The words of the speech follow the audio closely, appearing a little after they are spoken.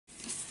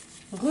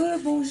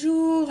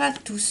Rebonjour à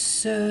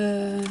tous,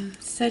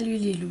 salut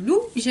les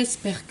loulous,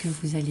 j'espère que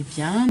vous allez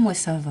bien, moi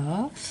ça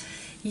va.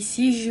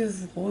 Ici je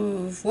vous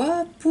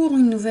revois pour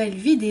une nouvelle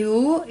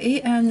vidéo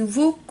et un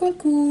nouveau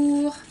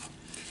concours.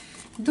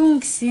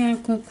 Donc c'est un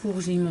concours,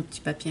 j'ai mis mon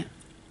petit papier.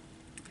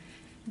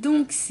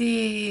 Donc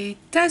c'est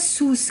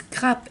Tassou,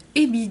 scrap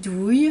et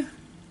bidouille.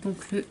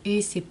 Donc le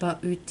et c'est pas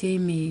ET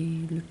mais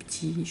le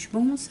petit, je sais pas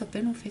comment ça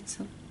s'appelle en fait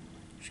ça.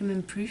 Je sais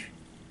même plus,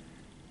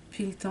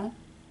 depuis le temps.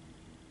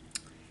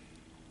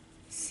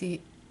 C'est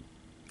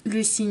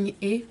le signe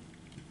et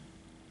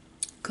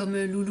comme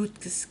Loulou,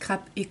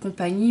 Scrap et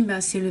compagnie,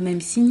 ben c'est le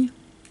même signe.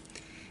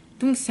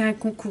 Donc c'est un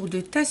concours de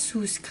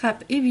Tassou,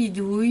 Scrap et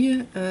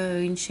bidouille,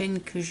 une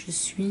chaîne que je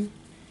suis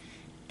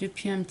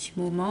depuis un petit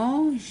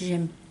moment.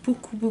 J'aime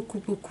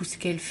beaucoup ce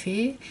qu'elle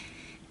fait.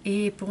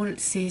 Et pour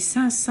ses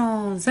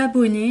 500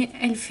 abonnés,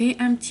 elle fait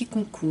un petit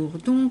concours.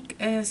 Donc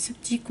ce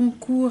petit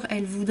concours,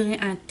 elle voudrait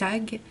un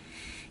tag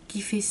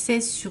qui fait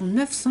 16 sur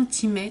 9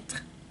 cm.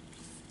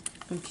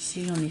 Donc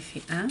ici j'en ai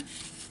fait un.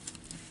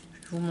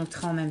 Je vais vous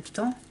montrer en même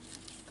temps.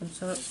 Comme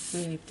ça, vous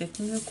allez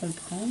peut-être mieux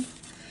comprendre.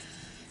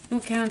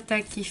 Donc, un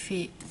tag qui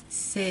fait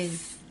 16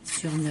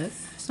 sur 9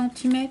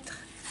 cm.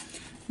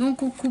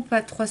 Donc, on coupe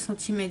à 3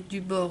 cm du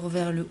bord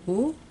vers le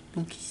haut.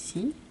 Donc,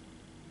 ici.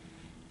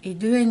 Et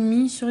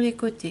 2,5 sur les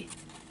côtés.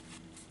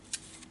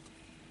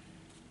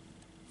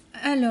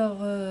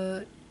 Alors,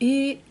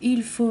 et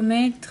il faut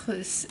mettre...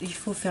 Il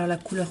faut faire la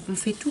couleur. On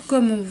fait tout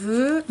comme on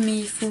veut. Mais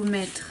il faut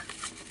mettre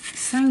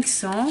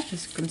 500.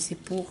 Parce que comme c'est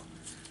pour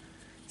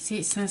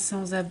ces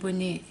 500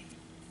 abonnés...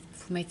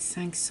 Il faut mettre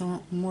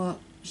 500. Moi,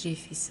 j'ai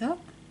fait ça.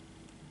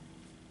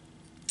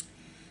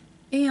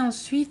 Et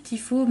ensuite, il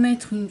faut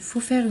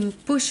faire une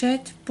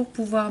pochette pour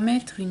pouvoir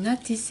mettre une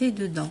ATC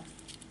dedans.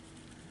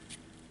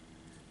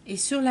 Et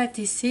sur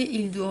l'ATC,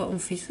 on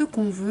fait ce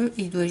qu'on veut,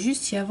 il doit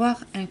juste y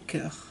avoir un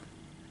cœur.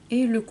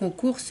 Et le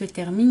concours se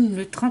termine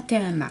le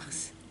 31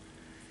 mars.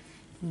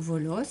 Donc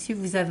voilà, si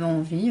vous avez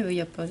envie, il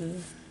n'y a pas de...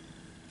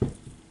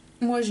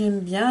 Moi,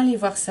 j'aime bien aller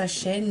voir sa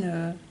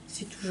chaîne,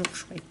 c'est toujours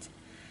chouette.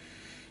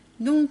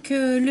 Donc,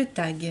 le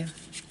tag.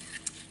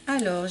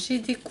 Alors, j'ai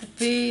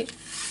découpé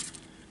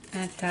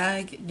un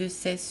tag de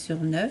 16 sur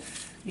 9.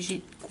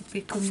 J'ai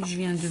coupé comme je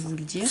viens de vous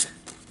le dire.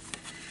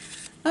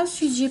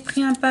 Ensuite, j'ai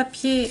pris un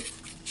papier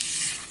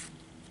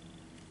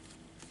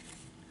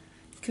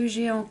que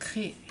j'ai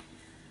ancré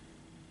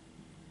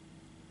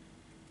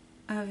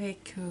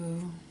avec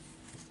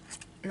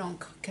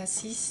l'encre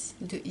K6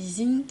 de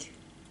Easing.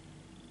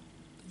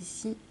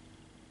 Ici.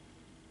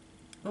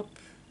 Hop.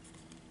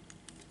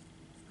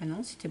 Ah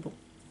non, c'était bon.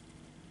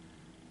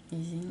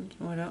 Easing,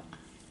 voilà.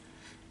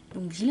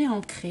 Donc, je l'ai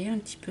ancré un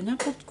petit peu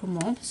n'importe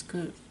comment parce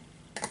que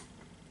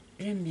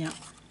j'aime bien.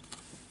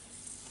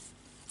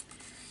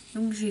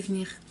 Donc, je vais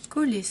venir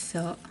coller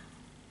ça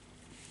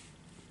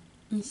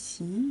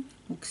ici.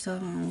 Donc, ça,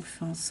 on le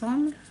fait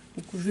ensemble.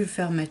 Donc, je vais le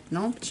faire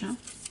maintenant. Tiens.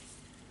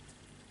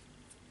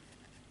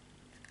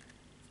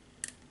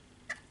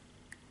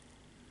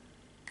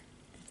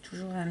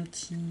 Toujours un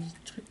petit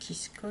truc qui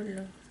se colle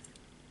là.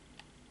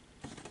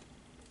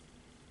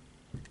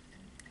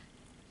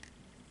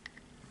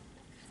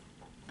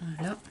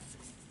 Voilà.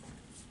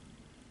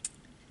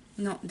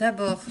 Non,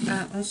 d'abord,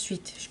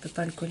 ensuite, je peux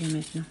pas le coller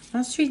maintenant.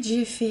 Ensuite,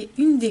 j'ai fait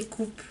une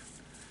découpe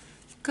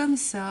comme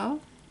ça.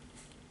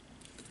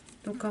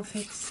 Donc, en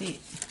fait, c'est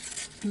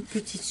une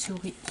petite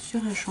souris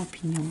sur un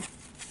champignon.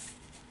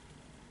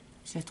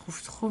 Je la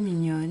trouve trop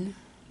mignonne.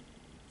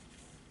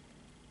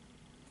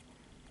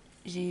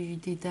 J'ai eu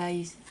des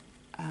dies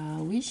à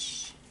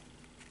Wish.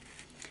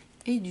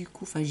 Et du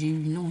coup, enfin, j'ai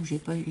eu, non, j'ai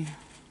pas eu.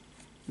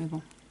 Mais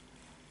bon.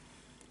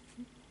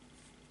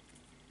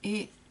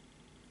 Et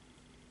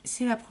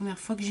c'est la première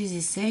fois que je les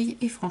essaye.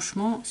 Et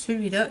franchement,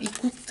 celui-là, il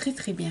coupe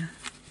très bien.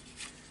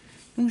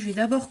 Donc, je vais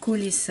d'abord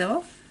coller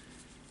ça.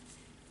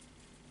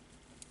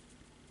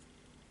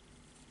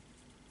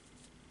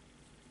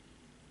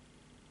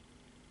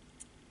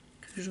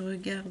 Que je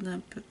regarde un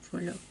peu,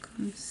 voilà,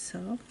 comme ça.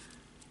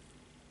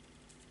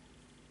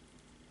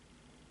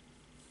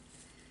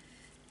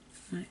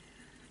 Ouais.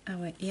 Ah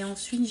ouais, et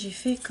ensuite j'ai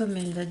fait comme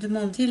elle a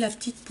demandé la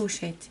petite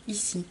pochette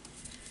ici.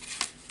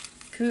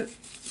 Que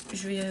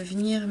je vais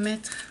venir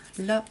mettre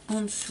là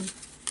en dessous.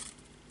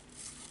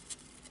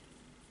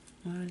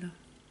 Voilà.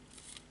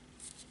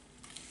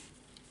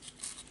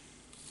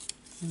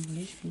 Si vous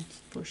voulez, je fais une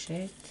petite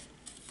pochette.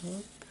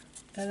 Hop.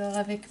 Alors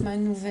avec ma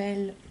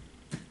nouvelle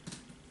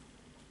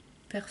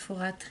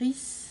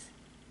perforatrice.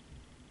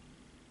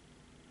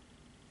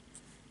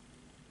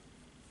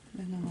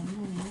 Normalement,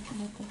 non,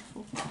 la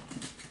perfo.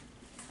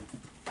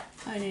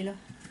 Elle est là.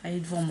 Elle est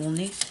devant mon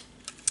nez.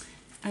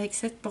 Avec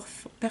cette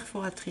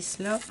perforatrice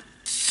là,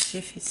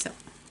 j'ai fait ça.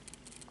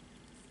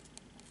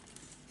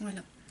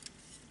 Voilà.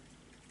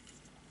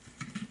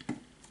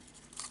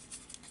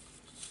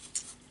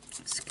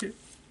 Parce que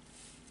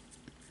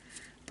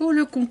pour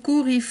le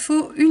concours, il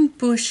faut une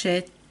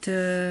pochette.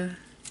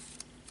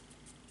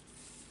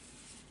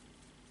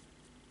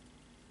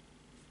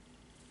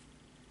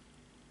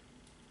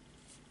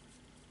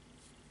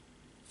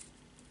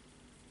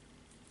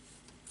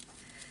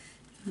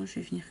 Moi, je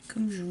vais venir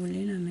comme je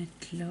voulais la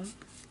mettre là.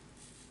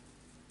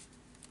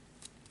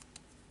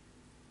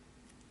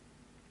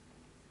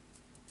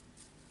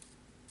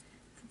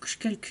 Faut que je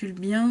calcule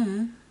bien,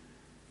 hein.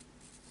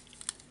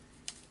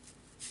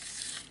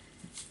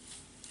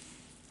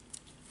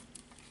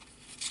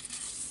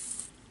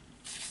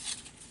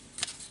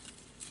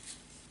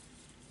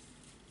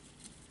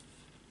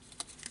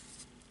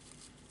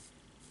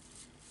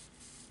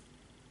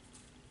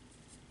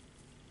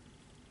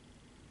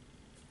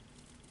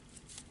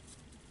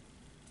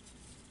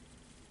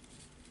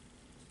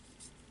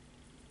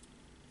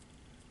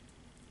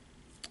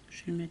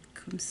 Je vais le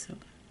mettre comme ça.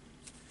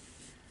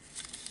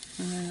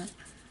 Voilà.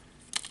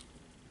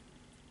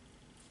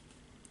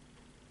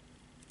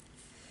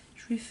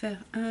 Je vais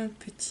faire un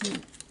petit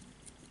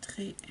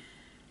trait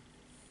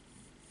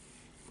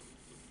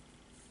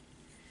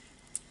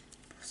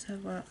pour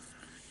savoir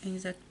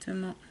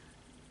exactement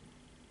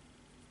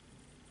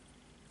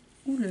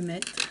où le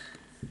mettre.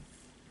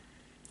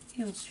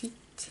 Et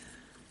ensuite,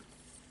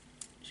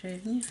 je vais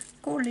venir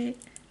coller.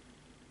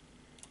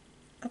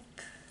 Hop.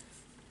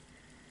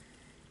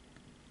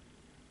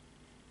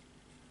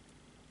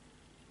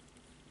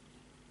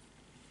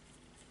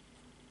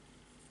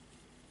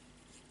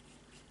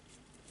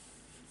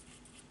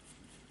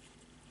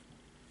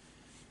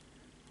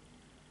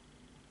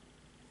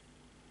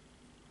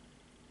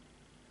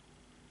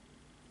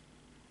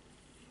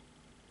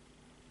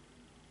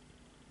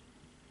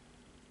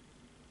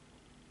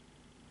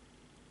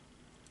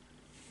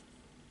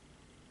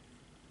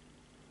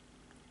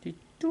 C'est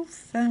tout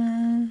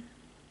fin.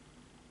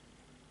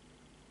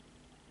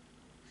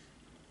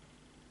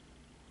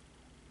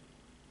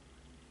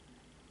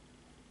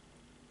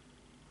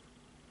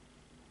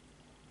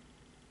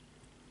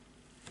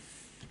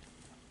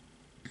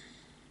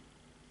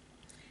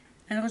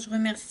 Alors, je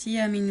remercie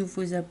à mes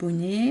nouveaux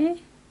abonnés.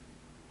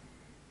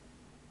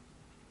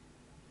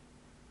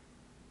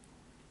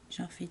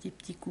 J'en fais des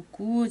petits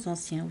coucous aux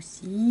anciens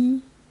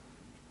aussi.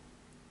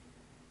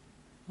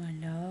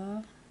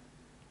 Voilà.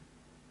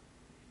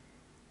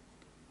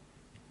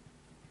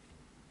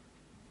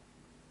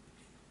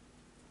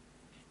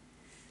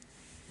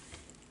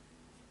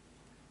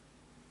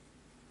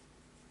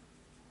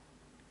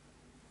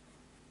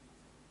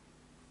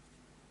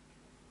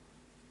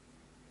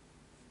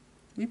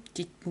 Mes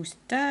petites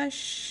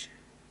moustaches.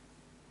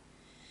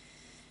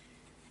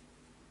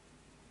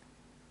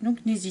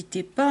 Donc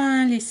n'hésitez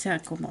pas à laisser un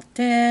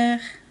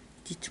commentaire.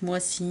 Dites-moi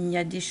s'il y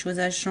a des choses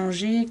à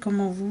changer,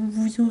 comment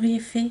vous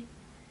auriez fait.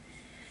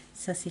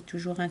 Ça c'est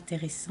toujours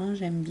intéressant,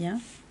 j'aime bien.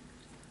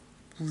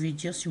 Vous pouvez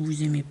dire si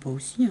vous aimez pas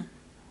aussi, hein.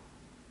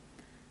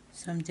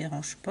 Ça me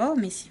dérange pas,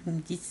 mais si vous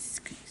me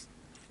dites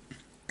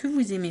que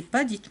vous aimez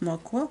pas, dites-moi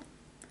quoi.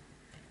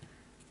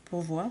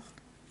 Pour voir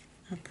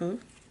un peu.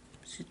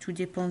 C'est tout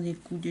dépend des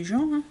goûts des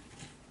gens, hein.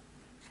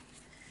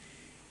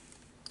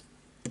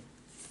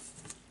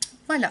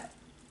 Voilà.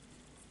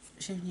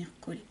 Je vais venir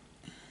coller.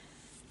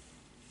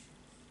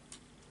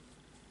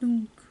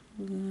 Donc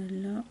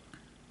voilà.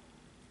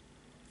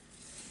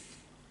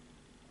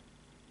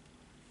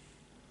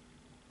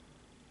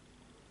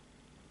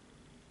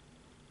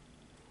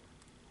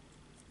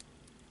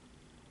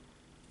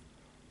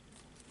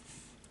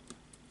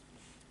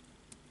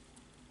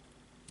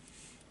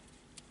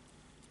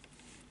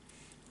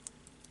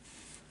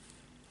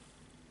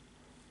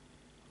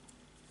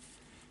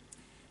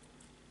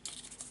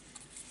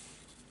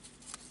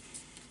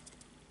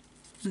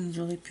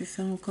 J'aurais pu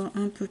faire encore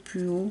un peu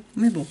plus haut,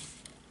 mais bon.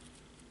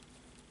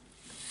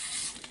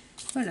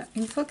 Voilà,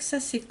 une fois que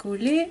ça c'est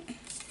collé,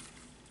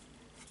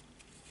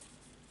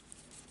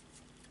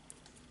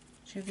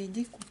 je vais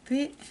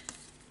découper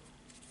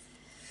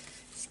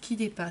ce qui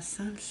dépasse,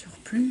 hein, le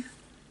surplus.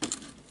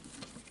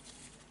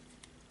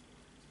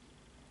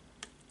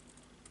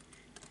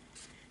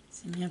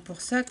 C'est bien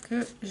pour ça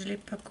que je ne l'ai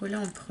pas collé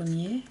en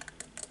premier.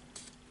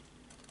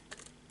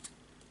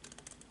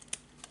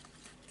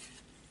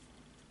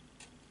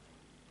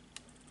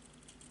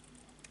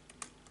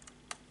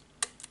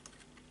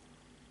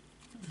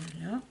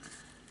 Voilà.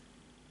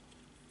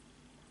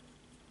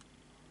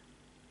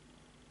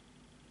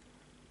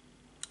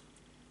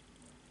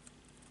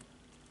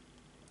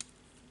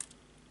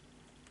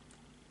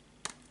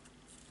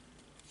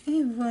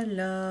 Et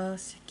voilà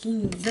ce qui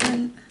nous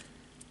donne.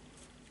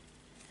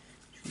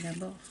 Je vais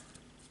d'abord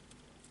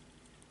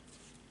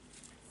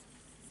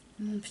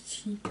mon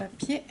petit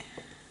papier.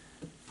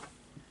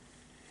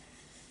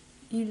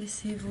 Il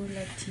s'est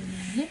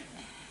volatilisé.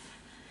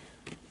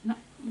 Non,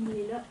 il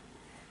est là.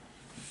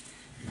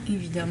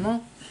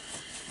 Évidemment,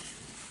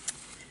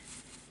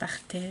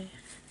 par terre.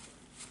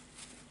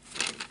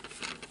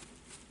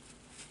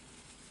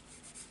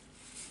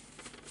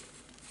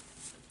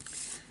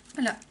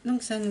 Voilà,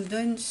 donc ça nous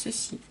donne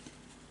ceci.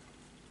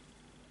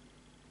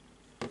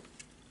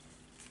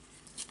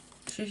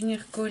 Je vais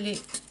venir coller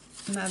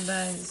ma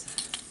base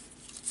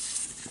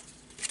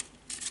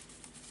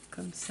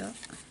comme ça.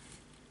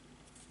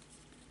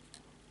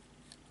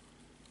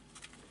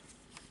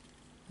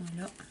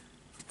 Voilà.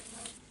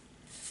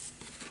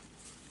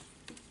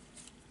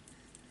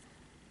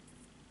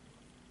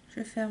 Je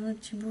vais faire mon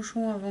petit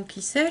bouchon avant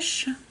qu'il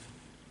sèche.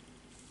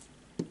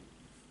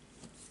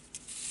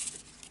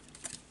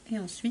 Et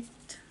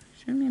ensuite,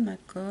 je mets ma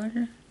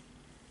colle.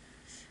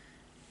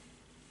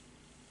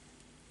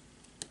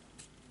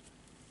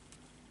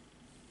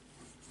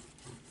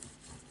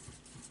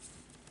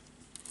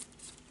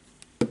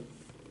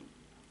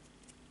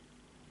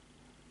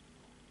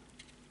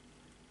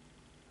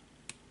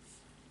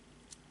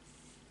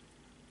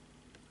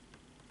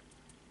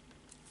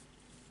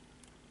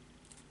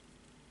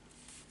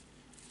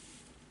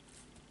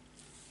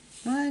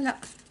 Voilà,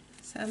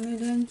 ça me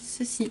donne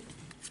ceci.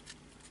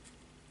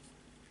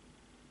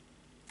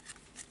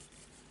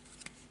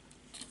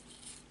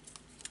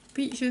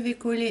 Puis je vais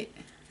coller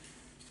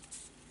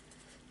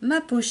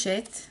ma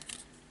pochette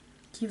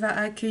qui va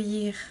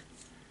accueillir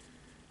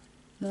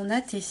mon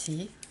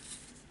ATC.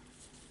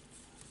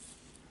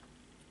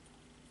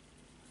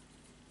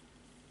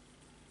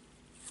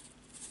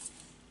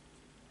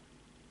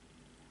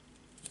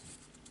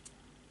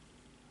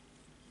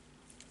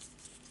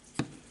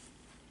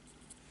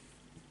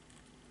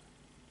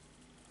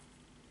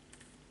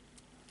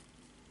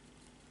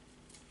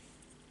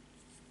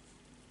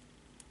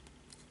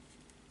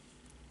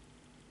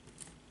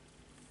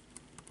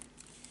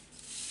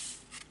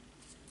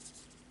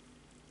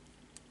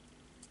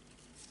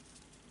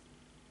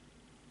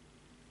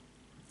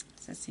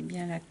 Ça c'est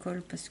bien la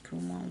colle parce qu'au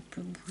moins on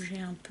peut bouger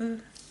un peu.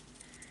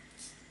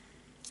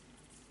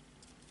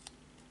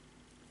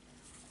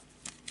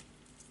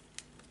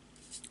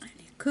 Elle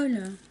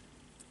colle.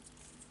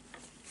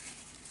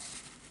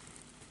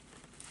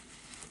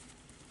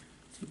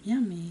 C'est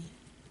bien mais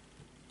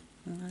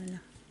voilà.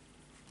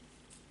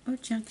 Oh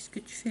tiens, qu'est-ce que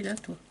tu fais là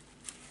toi?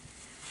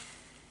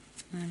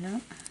 Voilà.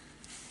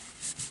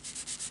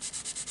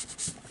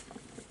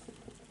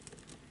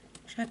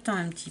 J'attends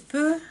un petit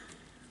peu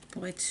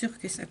pour être sûr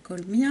que ça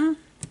colle bien.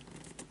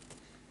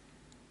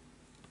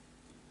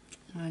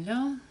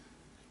 Voilà.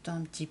 J'attends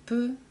un petit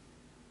peu.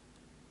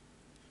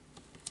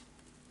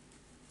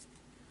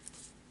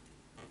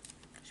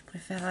 Je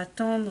préfère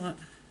attendre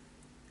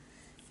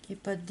qu'il n'y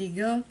ait pas de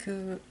dégâts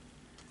que...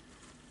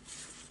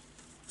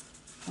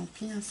 Tant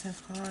pis, hein, ça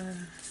fera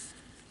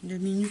 2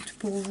 minutes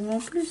pour vous en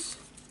plus.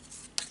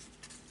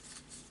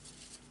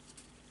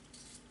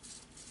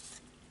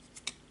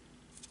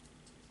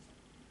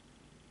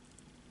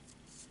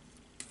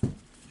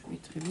 Je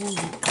mettrai bien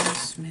des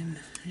pinces même.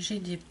 J'ai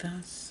des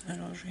pinces,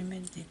 alors je vais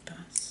mettre des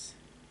pinces.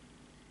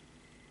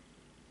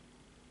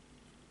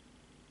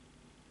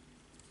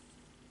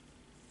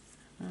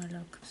 Voilà,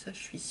 comme ça je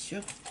suis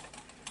sûre.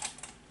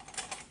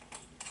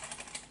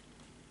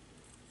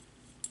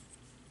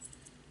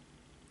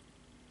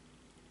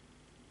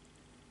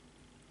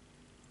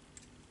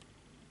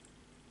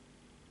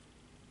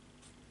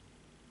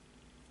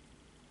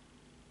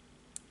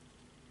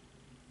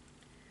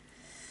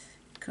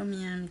 Comme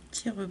il y a un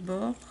petit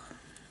rebord,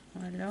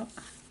 voilà.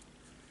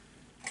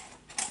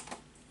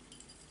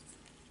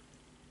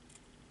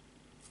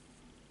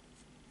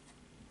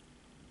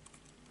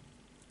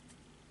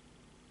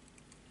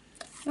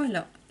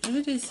 Voilà, je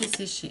vais laisser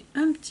sécher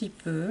un petit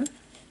peu.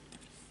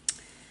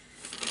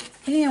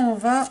 Et on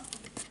va...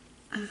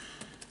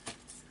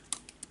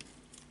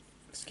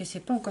 Parce que c'est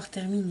pas encore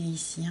terminé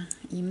ici, hein.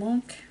 Il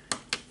manque.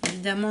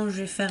 Évidemment,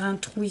 je vais faire un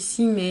trou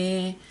ici,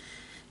 mais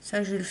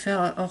ça, je vais le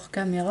faire hors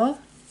caméra.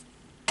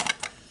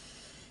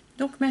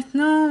 Donc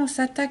maintenant, on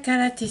s'attaque à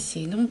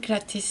l'ATC. Donc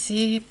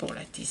l'ATC, pour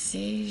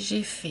l'ATC,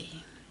 j'ai fait.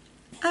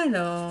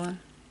 Alors,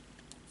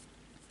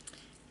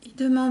 il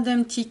demande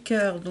un petit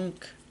cœur,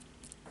 donc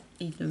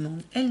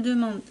elle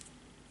demande,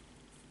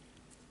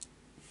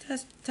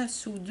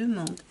 Tassou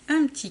demande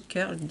un petit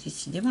cœur.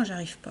 Décidément,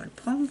 j'arrive pas à le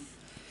prendre.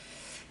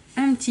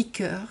 Un petit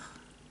cœur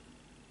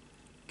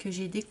que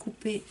j'ai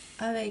découpé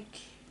avec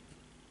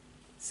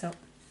ça.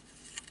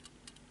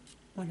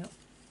 Voilà,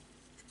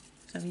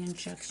 ça vient de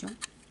chez Action.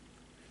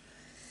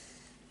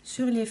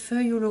 Sur les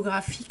feuilles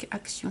holographiques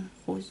Action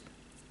rose.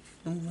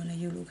 Donc voilà,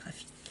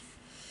 holographique.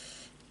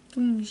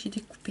 Donc j'ai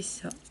découpé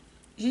ça.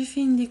 J'ai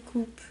fait une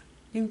découpe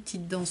d'une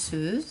petite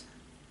danseuse.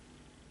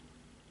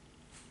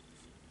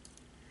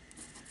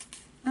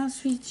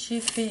 Ensuite,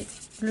 j'ai fait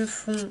le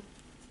fond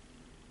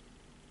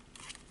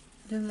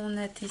de mon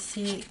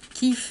ATC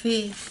qui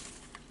fait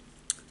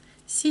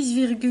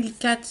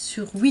 6,4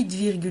 sur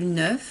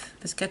 8,9.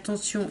 Parce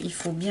qu'attention, il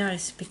faut bien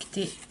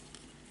respecter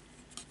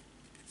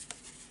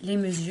les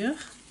mesures.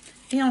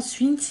 Et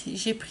ensuite,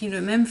 j'ai pris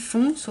le même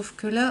fond, sauf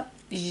que là,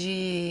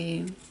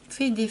 j'ai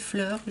fait des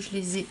fleurs.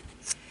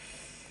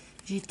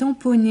 J'ai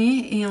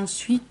tamponné et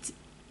ensuite,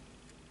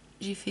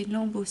 j'ai fait de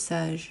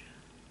l'embossage.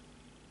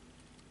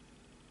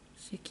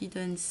 Ce qui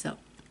donne ça.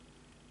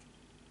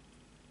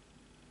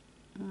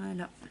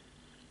 Voilà.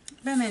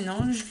 Ben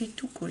maintenant, je vais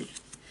tout coller.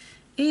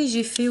 Et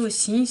j'ai fait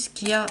aussi ce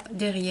qu'il y a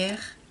derrière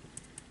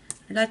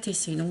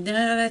l'ATC. Donc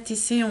derrière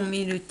l'ATC, on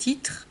met le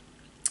titre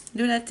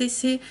de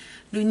l'ATC,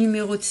 le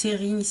numéro de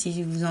série,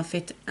 si vous en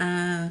faites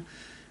un,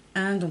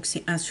 donc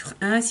c'est 1 sur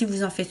 1. Si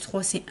vous en faites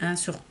 3, c'est 1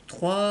 sur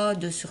 3,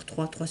 2 sur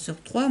 3, 3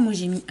 sur 3. Moi,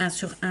 j'ai mis 1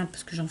 sur 1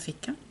 parce que j'en fais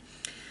qu'un.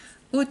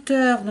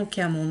 auteur, donc il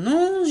y a mon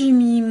nom, j'ai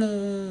mis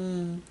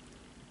mon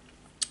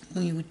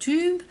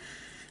YouTube,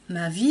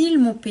 ma ville,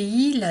 mon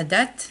pays, la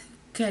date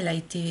qu'elle a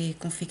été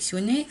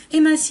confectionnée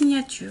et ma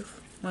signature.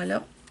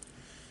 Voilà.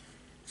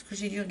 Parce que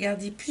j'ai dû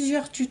regarder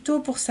plusieurs tutos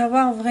pour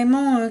savoir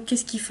vraiment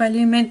qu'est-ce qu'il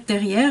fallait mettre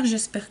derrière.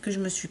 J'espère que je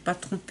ne me suis pas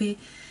trompée.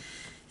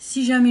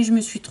 Si jamais je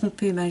me suis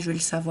trompée, ben, je vais le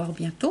savoir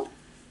bientôt.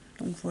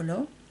 Donc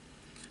voilà.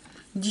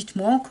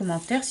 Dites-moi en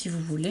commentaire si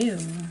vous voulez.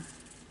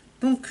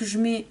 Donc je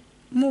mets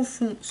mon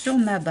fond sur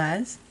ma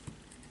base.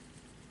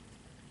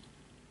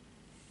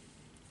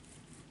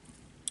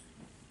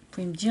 Vous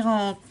pouvez me dire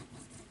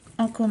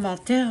en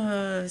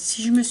commentaire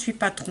si je me suis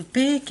pas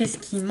trompée, qu'est-ce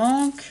qui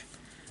manque.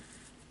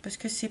 Parce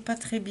que c'est pas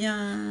très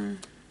bien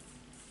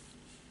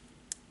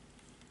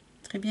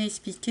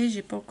expliqué.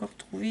 J'ai pas encore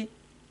trouvé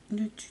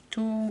de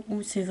tuto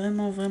où c'est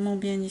vraiment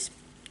bien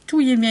expliqué.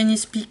 Tout y est bien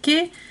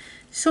expliqué,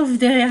 sauf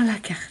derrière la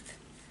carte.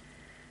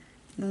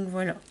 Donc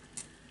voilà.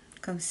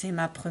 Comme c'est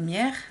ma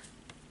première.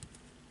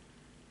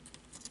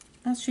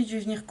 Ensuite, je vais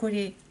venir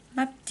coller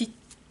ma petite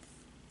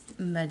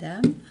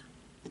madame.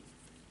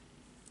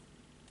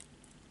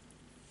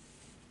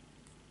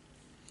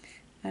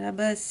 À la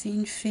base, c'est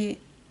une fée,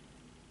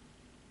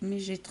 mais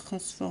j'ai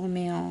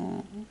transformé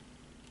en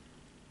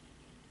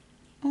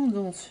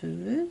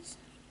danseuse.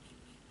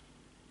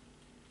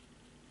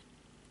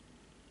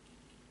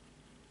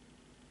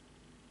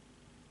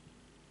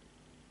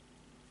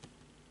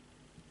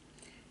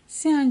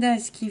 C'est un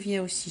DAS qui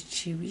vient aussi de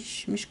chez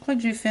Wish, mais je crois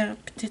que je vais faire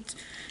peut-être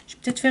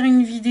faire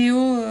une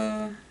vidéo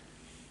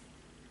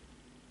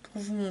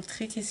pour vous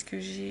montrer qu'est-ce que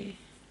j'ai.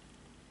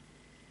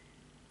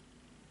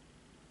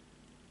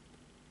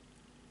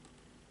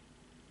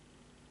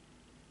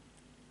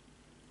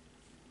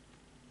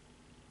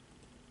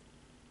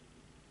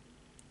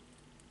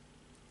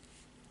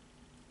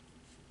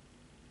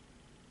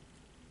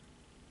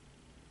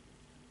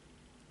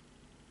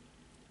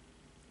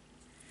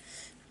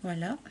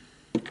 Voilà.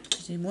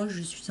 Excusez-moi,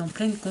 je suis en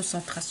pleine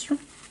concentration.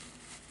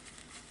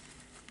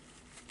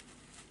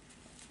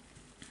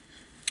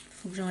 Il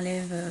faut que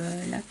j'enlève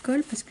la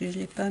colle parce que je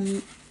ne l'ai pas mis,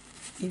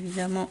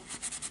 évidemment,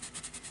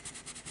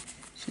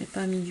 je ne l'ai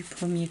pas mis du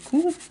premier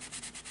coup.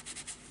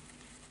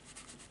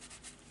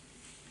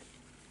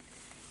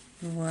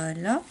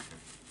 Voilà.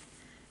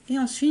 Et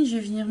ensuite, je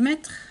vais venir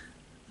mettre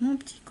mon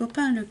petit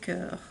copain le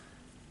cœur.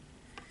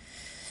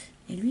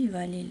 Et lui, il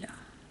va aller là.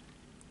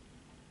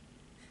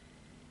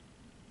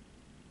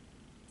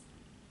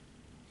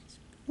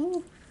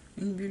 Oh,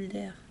 une bulle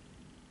d'air.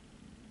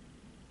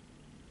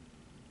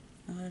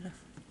 Voilà.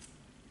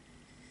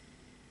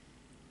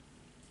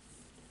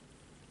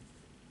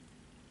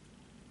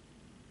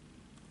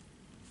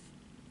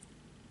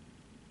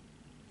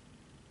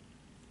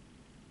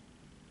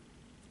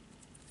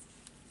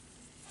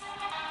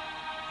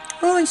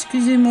 Oh,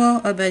 excusez-moi.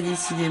 Ah bah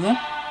décidément.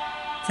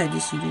 Enfin,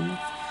 décidément.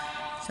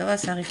 Ça va,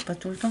 ça arrive pas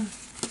tout le temps.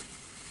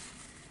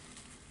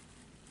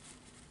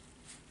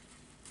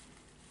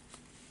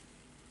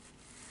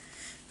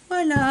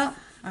 Voilà.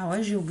 Ah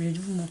ouais, j'ai oublié de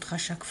vous montrer à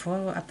chaque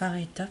fois, à par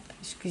étape.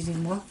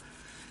 Excusez-moi.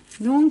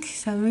 Donc,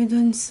 ça me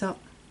donne ça.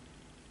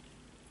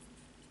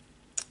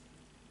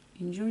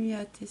 Une jolie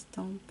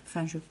estampe.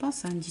 Enfin, je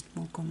pense, hein,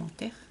 dites-moi en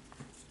commentaire.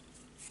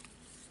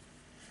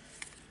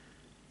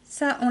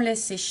 Ça, on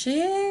laisse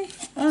sécher.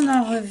 On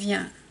en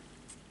revient.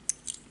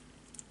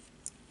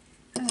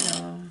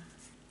 Alors.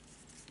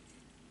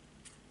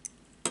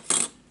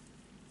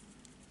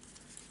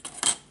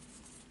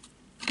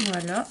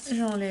 Voilà,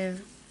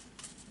 j'enlève.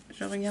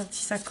 Je regarde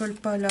si ça colle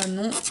pas là,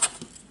 non.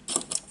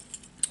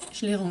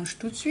 Je les range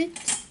tout de suite.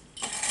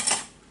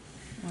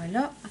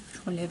 Voilà,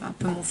 je relève un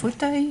peu mon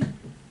fauteuil.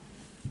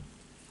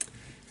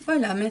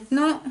 Voilà,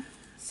 maintenant,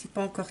 c'est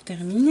pas encore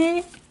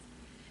terminé.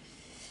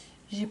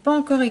 J'ai pas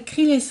encore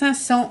écrit les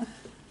 500.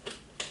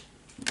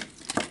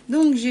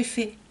 Donc, j'ai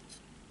fait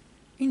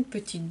une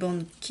petite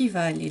bande qui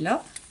va aller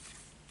là.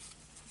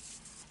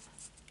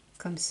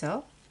 Comme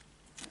ça.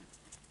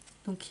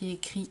 Donc, il est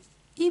écrit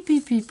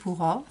Hipipi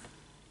pourra.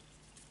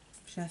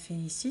 Je la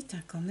félicite,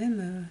 hein, quand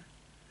même.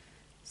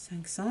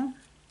 500.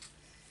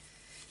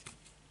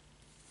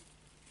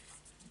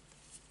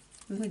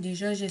 Moi,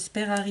 déjà,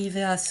 j'espère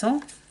arriver à 100.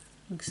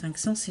 Donc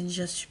 500, c'est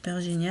déjà super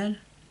génial.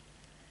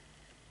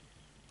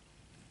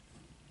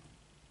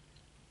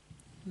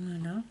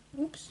 Voilà.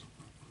 Oups.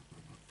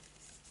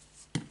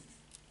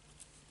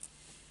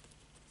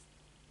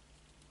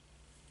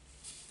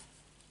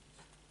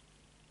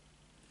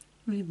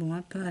 Mais bon,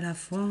 un peu à la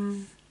fois.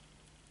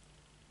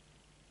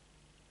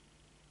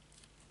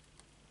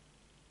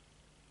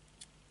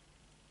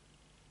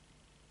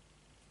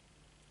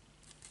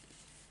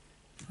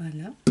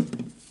 Voilà.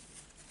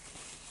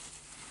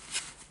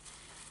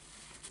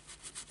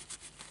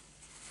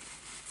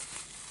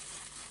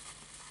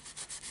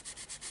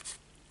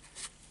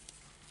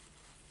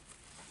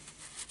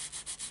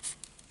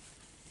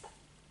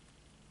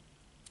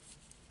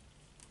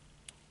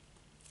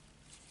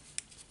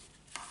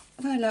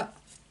 Voilà,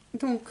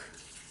 donc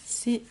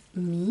c'est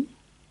mis,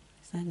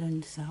 ça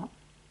donne ça.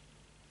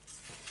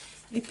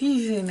 Et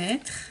puis je vais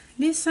mettre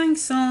les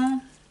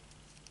 500.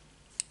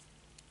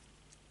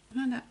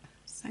 Voilà,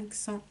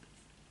 500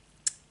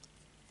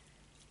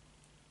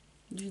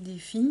 du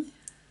défi.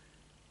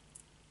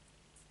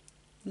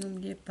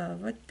 N'oubliez pas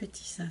votre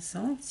petit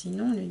 500,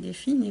 sinon le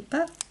défi n'est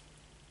pas...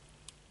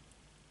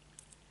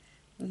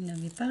 Vous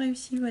n'avez pas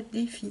réussi votre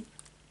défi.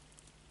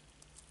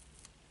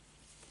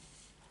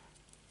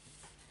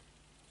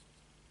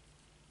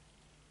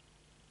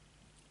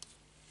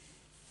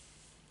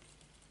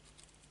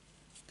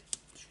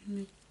 Je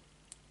mets...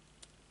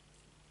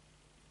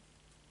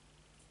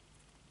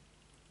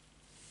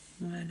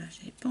 Voilà,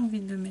 j'avais pas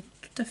envie de le mettre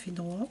tout à fait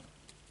droit.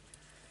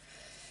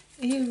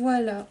 Et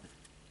voilà.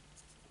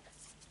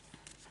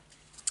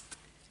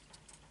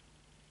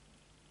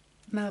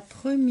 Mon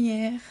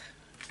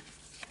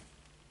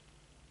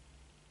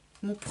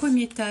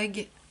premier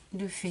tag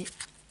de fait.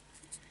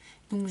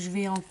 Donc je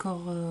vais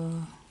encore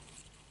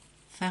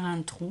faire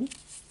un trou.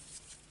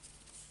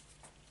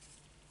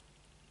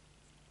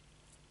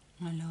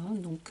 Voilà,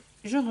 donc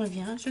je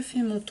reviens, je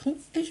fais mon trou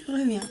et je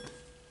reviens.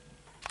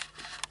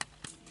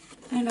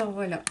 Alors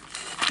voilà,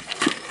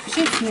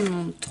 j'ai fait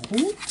mon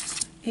trou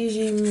et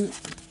j'ai mis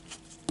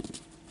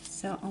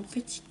ça en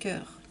petit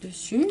cœur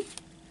dessus.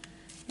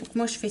 Donc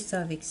moi je fais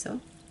ça avec ça.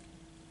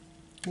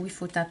 Où il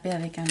faut taper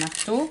avec un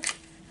marteau.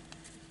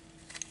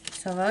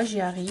 Ça va, j'y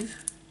arrive.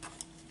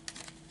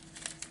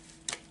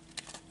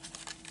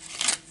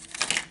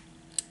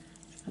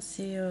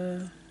 C'est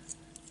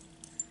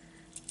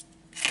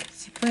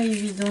pas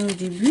évident au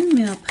début,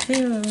 mais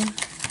après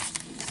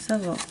ça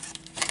va.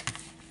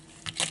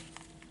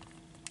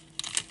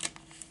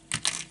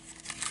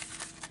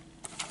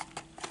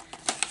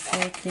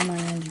 Avec les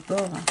moyens du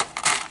bord.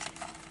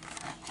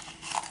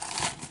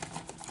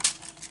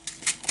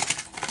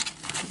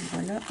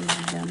 Voilà,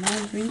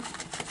 évidemment, lui,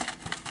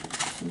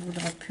 il ne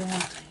voudra plus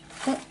rentrer.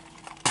 Bon.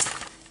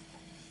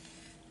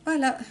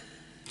 Voilà.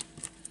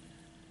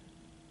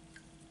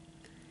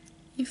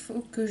 Il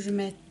faut que je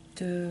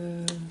mette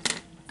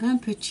un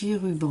petit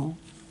ruban.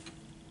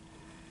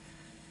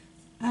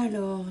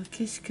 Alors,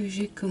 qu'est-ce que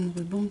j'ai comme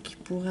ruban qui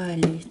pourrait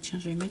aller? Tiens,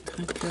 je vais mettre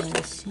un cœur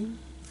aussi.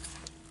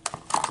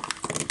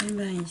 Et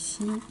bien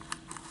ici,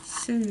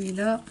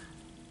 celui-là,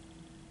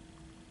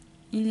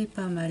 il est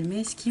pas mal.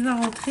 Mais est-ce qu'il va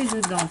rentrer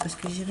dedans? Parce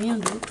que j'ai rien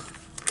d'autre.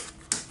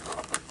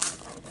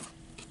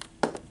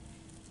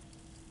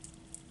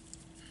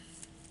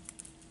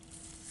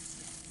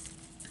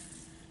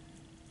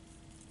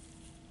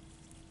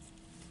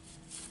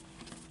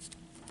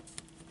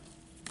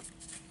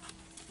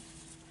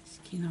 Est-ce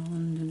qu'il rentre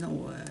dedans?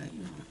 Ouais,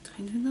 il va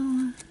rentrer dedans.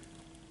 Hein.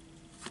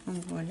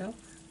 Donc voilà.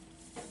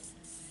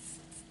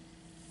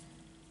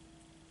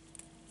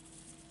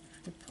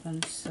 Je vais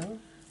prendre ça.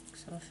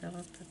 Ça va faire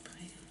à peu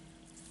près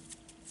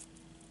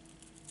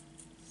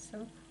ça.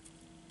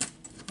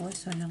 Ouais,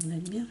 ça a l'air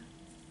d'être bien.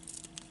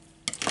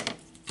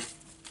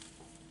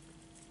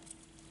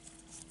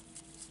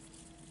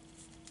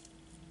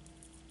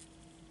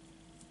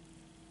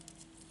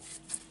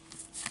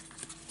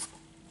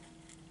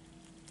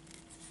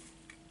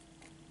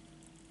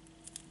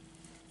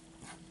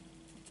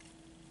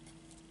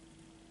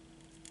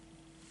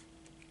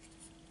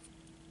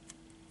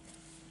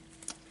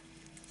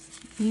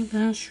 Et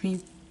ben, je suis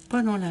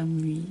pas dans la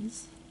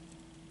mouise.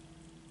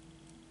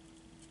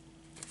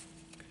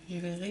 Je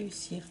vais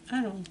réussir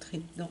à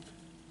l'entrer dedans.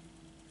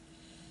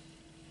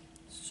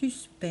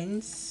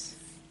 Suspense.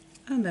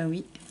 Ah bah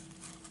oui.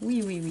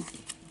 Oui, oui, oui.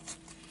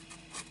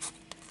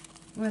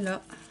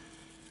 Voilà.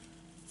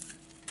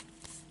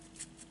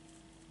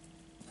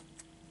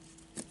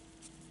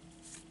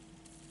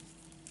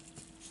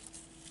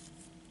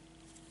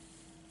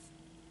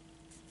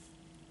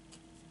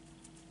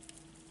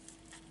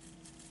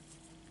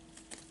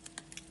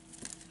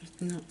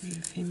 Maintenant, je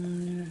fais mon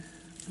nœud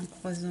en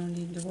croisant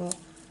les doigts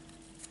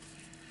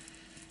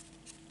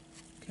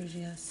que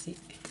j'ai assez.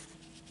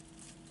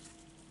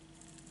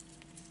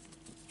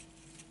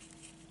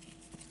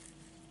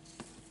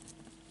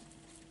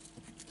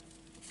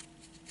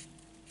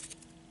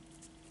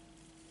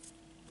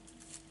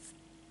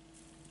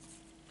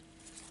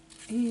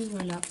 Et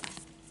voilà,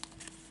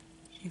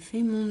 j'ai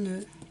fait mon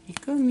nœud. Et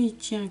comme il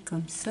tient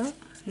comme ça,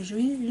 je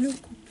vais le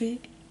couper.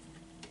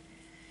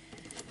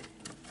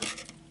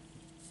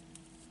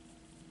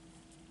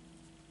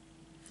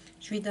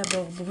 Je vais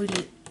d'abord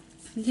brûler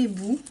les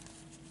bouts.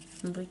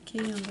 Un briquet,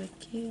 un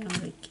briquet, un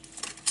briquet.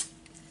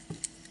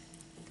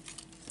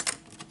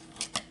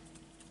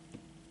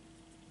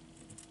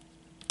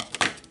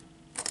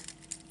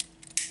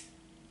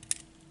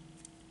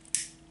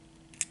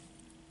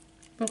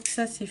 Pour que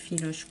ça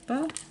s'effiloche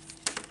pas.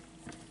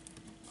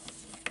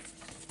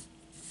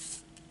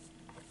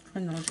 Ah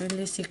non, je vais le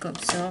laisser comme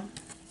ça.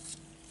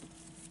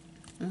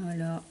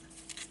 Voilà.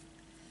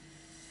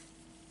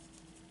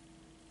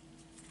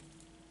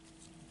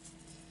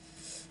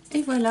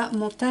 Et voilà,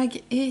 mon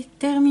tag est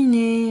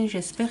terminé.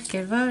 J'espère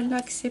qu'elle va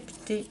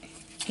l'accepter.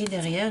 Et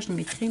derrière, je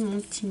mettrai mon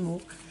petit mot.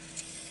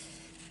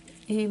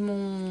 Et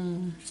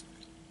mon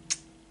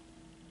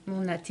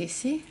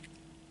ATC.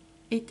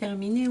 est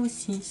terminée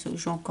aussi. Je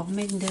vais encore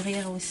mettre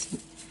derrière aussi.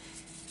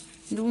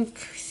 Donc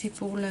c'est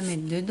pour la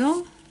mettre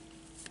dedans.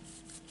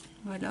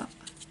 Voilà.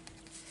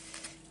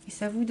 Et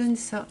ça vous donne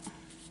ça.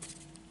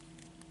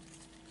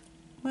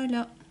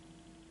 Voilà.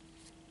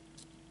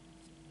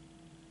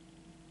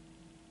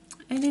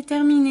 Elle est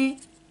terminée.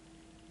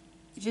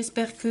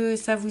 J'espère que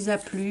ça vous a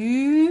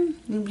plu.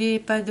 N'oubliez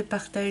pas de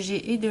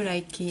partager et de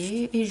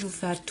liker. Et je vous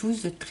fais à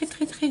tous de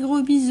très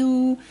gros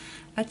bisous.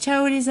 À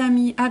ciao les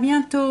amis. À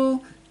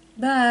bientôt.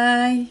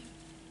 Bye.